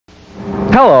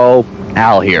Hello,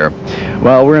 Al here.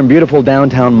 Well, we're in beautiful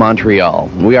downtown Montreal.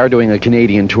 We are doing a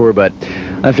Canadian tour, but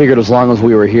I figured as long as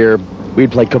we were here,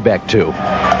 we'd play Quebec too.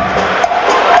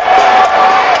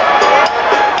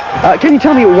 Can you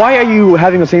tell me, why are you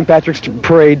having a St. Patrick's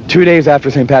Parade 2 days after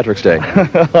St. Patrick's Day?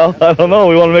 Well, I don't know.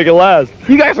 We want to make it last.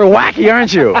 You guys are wacky,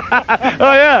 aren't you? Oh,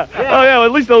 yeah. Oh, yeah. Well,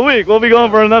 at least a week. We'll be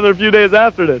going for another few days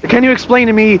after this. Can you explain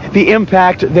to me the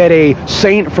impact that a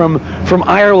saint from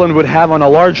Ireland would have on a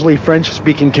largely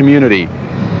French-speaking community?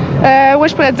 Oui,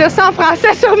 je pourrais dire ça en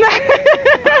français, sûrement.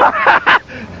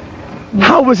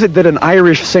 How is it that an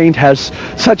Irish saint has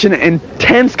such an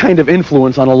intense kind of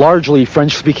influence on a largely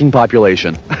French-speaking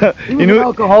population? You know,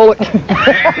 alcoholic.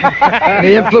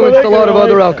 He influenced a lot of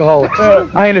other alcoholics.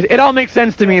 I understand. It all makes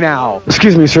sense to me now.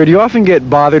 Excuse me, sir, do you often get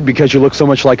bothered because you look so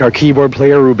much like our keyboard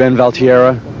player, Ruben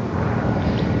Valtierra?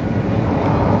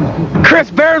 Chris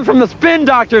Barron from the Spin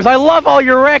Doctors. I love all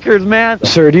your records, man.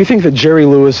 Sir, do you think that Jerry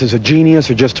Lewis is a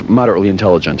genius or just moderately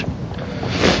intelligent?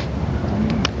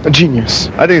 A genius.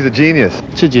 I think he's a genius.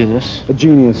 It's a genius. A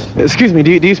genius. Excuse me,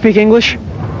 do you speak English?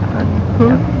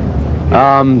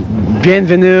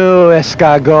 Bienvenue,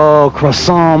 escargot,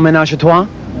 croissant, ménage à toi?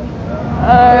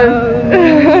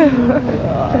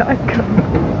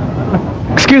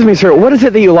 Excuse me, sir, what is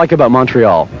it that you like about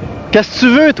Montreal? Qu'est-ce que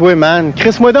tu veux, toi, man?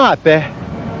 Crisse-moi donc à paix.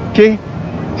 OK?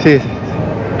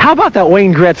 How about that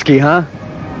Wayne Gretzky, huh?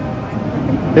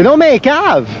 Et non, mais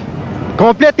cave.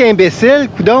 Complète imbécile,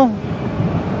 coudon.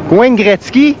 Wayne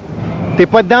Gretzky, t'es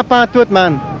pas dedans pantoute,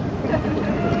 man.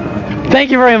 Thank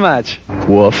you very much.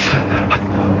 Woof.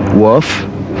 Woof.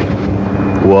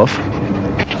 Woof.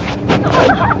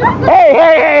 Hey,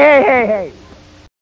 hey, hey, hey, hey, hey.